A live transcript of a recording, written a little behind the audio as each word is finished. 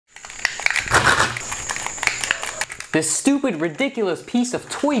This stupid, ridiculous piece of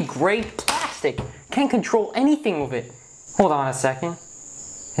toy-grade plastic can't control anything with it. Hold on a second.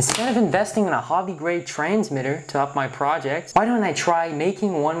 Instead of investing in a hobby-grade transmitter to up my project, why don't I try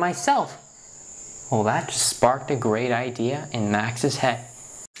making one myself? Well, that just sparked a great idea in Max's head.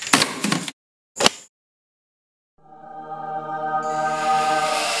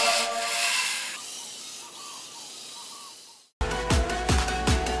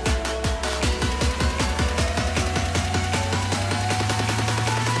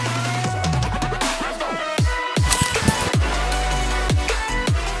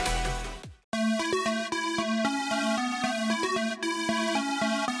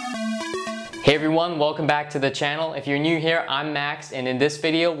 Hey everyone, welcome back to the channel. If you're new here, I'm Max, and in this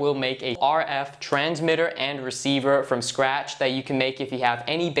video we'll make a RF transmitter and receiver from scratch that you can make if you have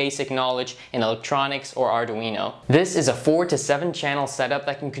any basic knowledge in electronics or Arduino. This is a 4 to 7 channel setup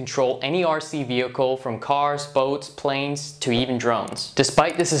that can control any RC vehicle from cars, boats, planes, to even drones.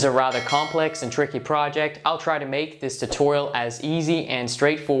 Despite this is a rather complex and tricky project, I'll try to make this tutorial as easy and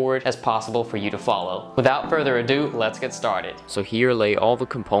straightforward as possible for you to follow. Without further ado, let's get started. So here lay all the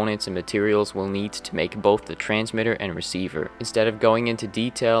components and materials we'll need to make both the transmitter and receiver. Instead of going into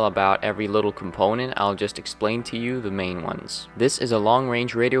detail about every little component, I'll just explain to you the main ones. This is a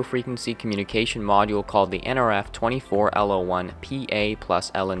long-range radio frequency communication module called the nRF24L01 PA plus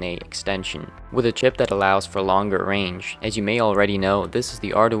LNA extension, with a chip that allows for longer range. As you may already know, this is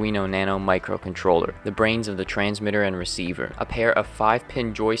the Arduino Nano microcontroller, the brains of the transmitter and receiver, a pair of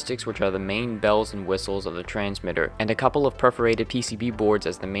 5-pin joysticks which are the main bells and whistles of the transmitter, and a couple of perforated PCB boards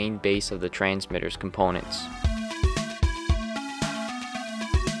as the main base of the transmitter's components.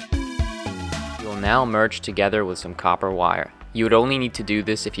 You will now merge together with some copper wire. You would only need to do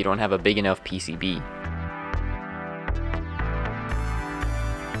this if you don't have a big enough PCB.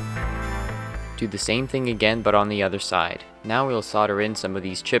 Do the same thing again but on the other side. Now we'll solder in some of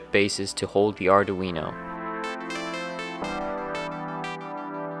these chip bases to hold the Arduino.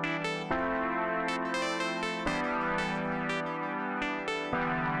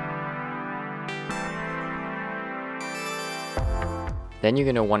 Then you're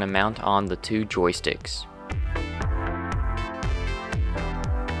going to want to mount on the 2 joysticks.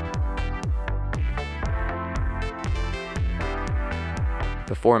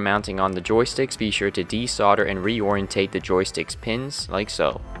 Before mounting on the joysticks, be sure to desolder and reorientate the joystick's pins, like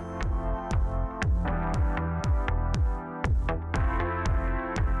so.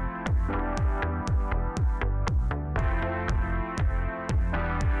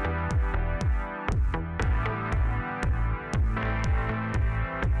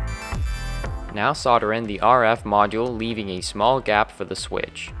 Now solder in the RF module, leaving a small gap for the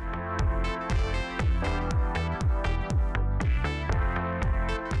switch.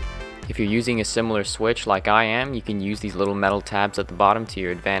 If you're using a similar switch like I am, you can use these little metal tabs at the bottom to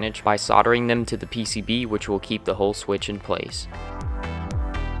your advantage by soldering them to the PCB, which will keep the whole switch in place.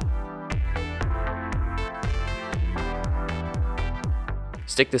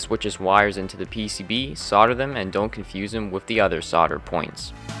 Stick the switch's wires into the PCB, solder them, and don't confuse them with the other solder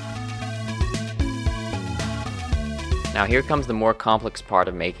points. Now here comes the more complex part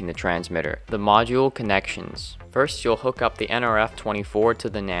of making the transmitter, the module connections. First you'll hook up the nRF24 to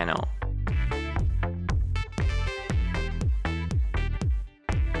the Nano.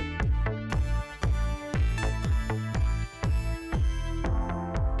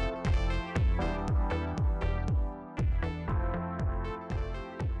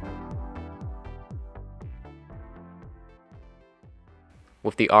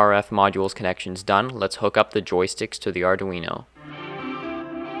 With the RF module's connections done, let's hook up the joysticks to the Arduino.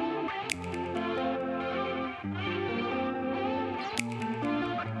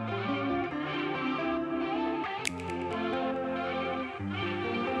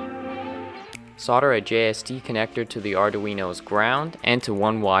 Solder a JST connector to the Arduino's ground and to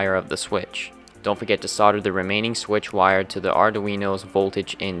one wire of the switch. Don't forget to solder the remaining switch wire to the Arduino's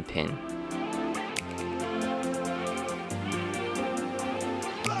voltage in pin.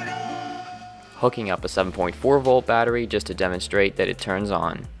 Hooking up a 7.4 volt battery just to demonstrate that it turns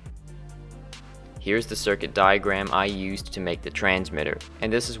on. Here's the circuit diagram I used to make the transmitter,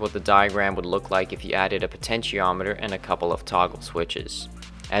 and this is what the diagram would look like if you added a potentiometer and a couple of toggle switches.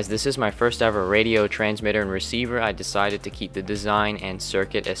 As this is my first ever radio transmitter and receiver, I decided to keep the design and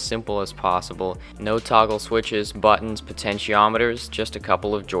circuit as simple as possible. No toggle switches, buttons, potentiometers, just a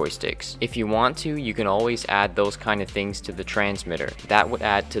couple of joysticks. If you want to, you can always add those kind of things to the transmitter. That would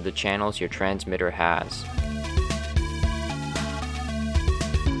add to the channels your transmitter has.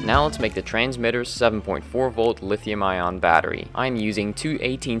 Now let's make the transmitter's 7.4 volt lithium ion battery. I'm using two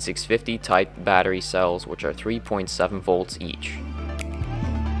 18650 type battery cells, which are 3.7 volts each.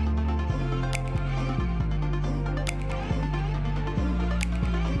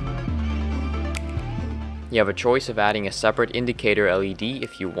 You have a choice of adding a separate indicator LED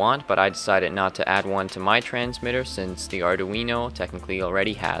if you want, but I decided not to add one to my transmitter since the Arduino technically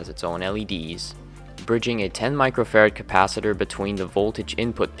already has its own LEDs. Bridging a 10 microfarad capacitor between the voltage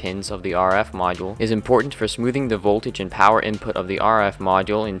input pins of the RF module is important for smoothing the voltage and power input of the RF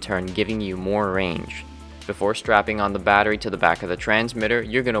module, in turn giving you more range. Before strapping on the battery to the back of the transmitter,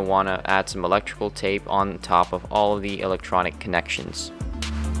 you're going to want to add some electrical tape on top of all of the electronic connections.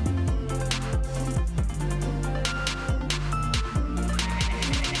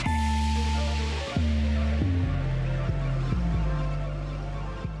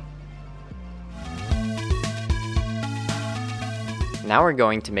 Now we're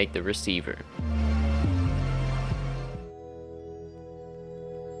going to make the receiver.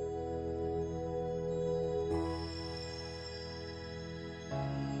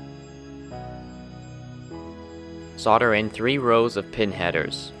 Solder in 3 rows of pin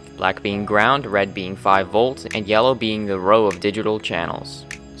headers, black being ground, red being 5 volts, and yellow being the row of digital channels.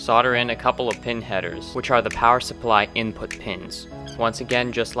 Solder in a couple of pin headers, which are the power supply input pins. Once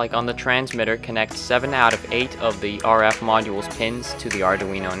again, just like on the transmitter, connect 7 out of 8 of the RF module's pins to the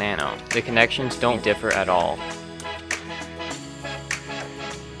Arduino Nano. The connections don't differ at all.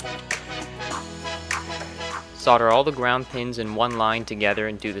 Solder all the ground pins in one line together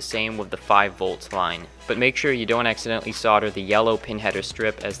and do the same with the 5 volts line. But make sure you don't accidentally solder the yellow pin header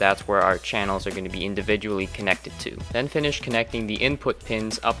strip, as that's where our channels are going to be individually connected to. Then finish connecting the input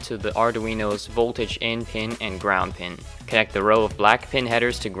pins up to the Arduino's voltage in pin and ground pin. Connect the row of black pin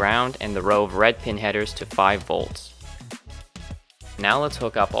headers to ground and the row of red pin headers to 5 volts. Now let's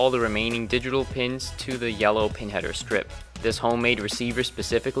hook up all the remaining digital pins to the yellow pin header strip. This homemade receiver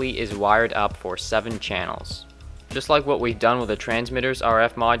specifically is wired up for 7 channels. Just like what we've done with the transmitter's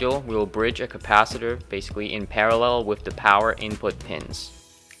RF module, we will bridge a capacitor basically in parallel with the power input pins.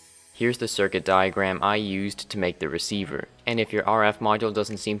 Here's the circuit diagram I used to make the receiver. And if your RF module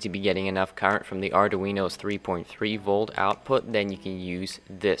doesn't seem to be getting enough current from the Arduino's 3.3 volt output, then you can use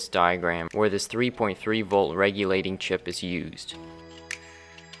this diagram, where this 3.3 volt regulating chip is used.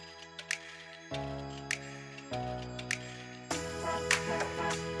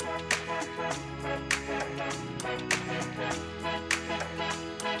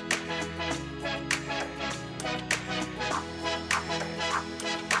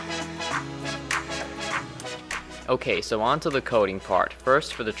 Okay, so on to the coding part.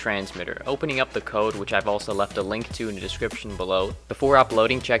 First, for the transmitter, opening up the code, which I've also left a link to in the description below. Before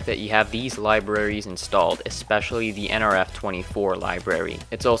uploading, check that you have these libraries installed, especially the NRF24 library.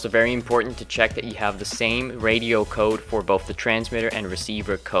 It's also very important to check that you have the same radio code for both the transmitter and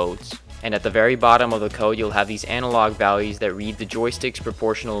receiver codes. And at the very bottom of the code, you'll have these analog values that read the joystick's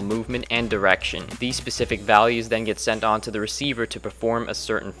proportional movement and direction. These specific values then get sent on to the receiver to perform a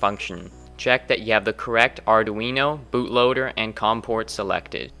certain function. Check that you have the correct Arduino, bootloader, and COM port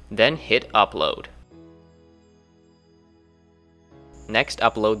selected. Then hit upload. Next,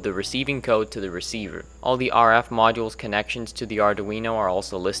 upload the receiving code to the receiver. All the RF module's connections to the Arduino are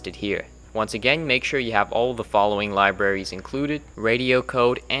also listed here. Once again, make sure you have all the following libraries included: radio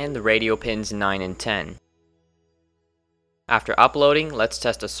code and the radio pins 9 and 10. After uploading, let's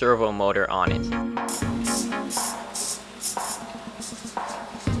test a servo motor on it.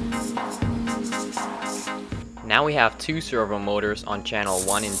 Now we have 2 servo motors on channel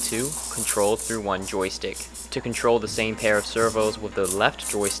 1 and 2, controlled through one joystick. To control the same pair of servos with the left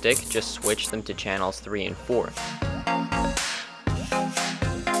joystick, just switch them to channels 3 and 4.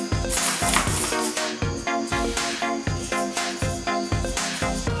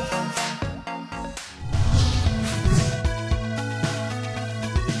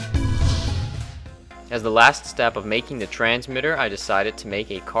 As the last step of making the transmitter, I decided to make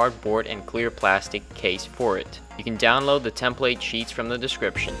a cardboard and clear plastic case for it. You can download the template sheets from the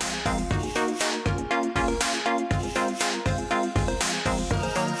description.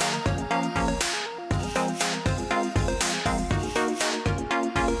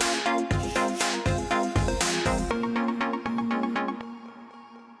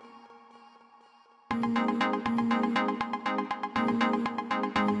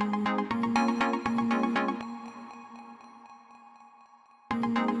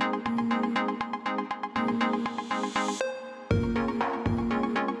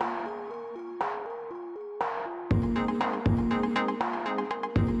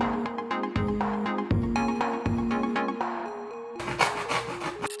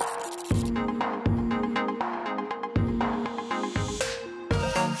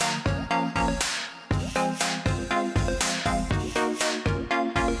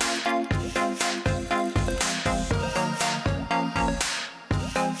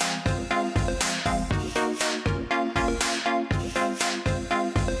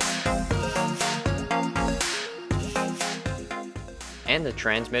 and the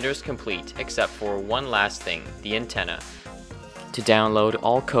transmitter is complete, except for one last thing, the antenna. To download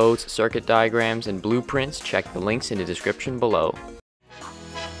all codes, circuit diagrams, and blueprints, check the links in the description below.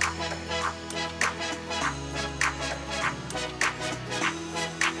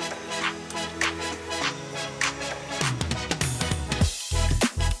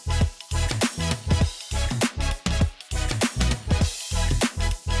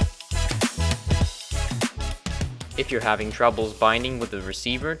 If you're having troubles binding with the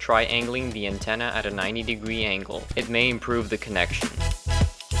receiver, try angling the antenna at a 90-degree angle. It may improve the connection.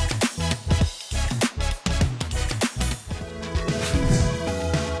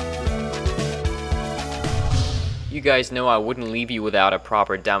 You guys know I wouldn't leave you without a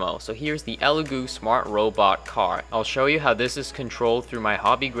proper demo, so here's the Elegoo Smart Robot Car. I'll show you how this is controlled through my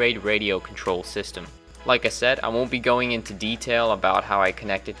hobby-grade radio control system. Like I said, I won't be going into detail about how I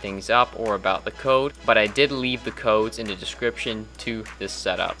connected things up or about the code, but I did leave the codes in the description to this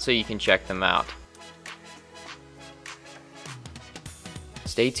setup, so you can check them out.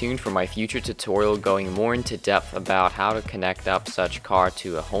 Stay tuned for my future tutorial going more into depth about how to connect up such car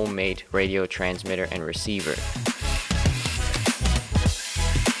to a homemade radio transmitter and receiver.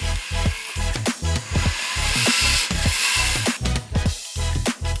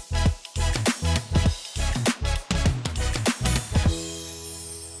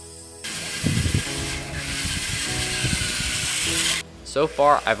 So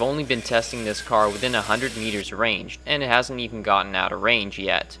far, I've only been testing this car within 100 meters range, and it hasn't even gotten out of range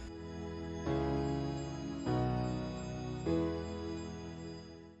yet.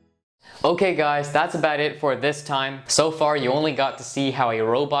 Okay guys, that's about it for this time. So far you only got to see how a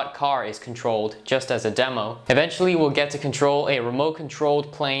robot car is controlled just as a demo. Eventually we'll get to control a remote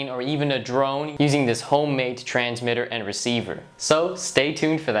controlled plane or even a drone using this homemade transmitter and receiver. So stay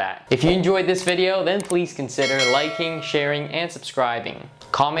tuned for that. If you enjoyed this video, then please consider liking, sharing, and subscribing.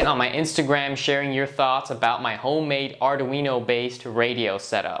 Comment on my Instagram sharing your thoughts about my homemade Arduino-based radio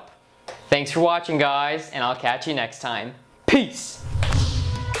setup. Thanks for watching guys, and I'll catch you next time. Peace!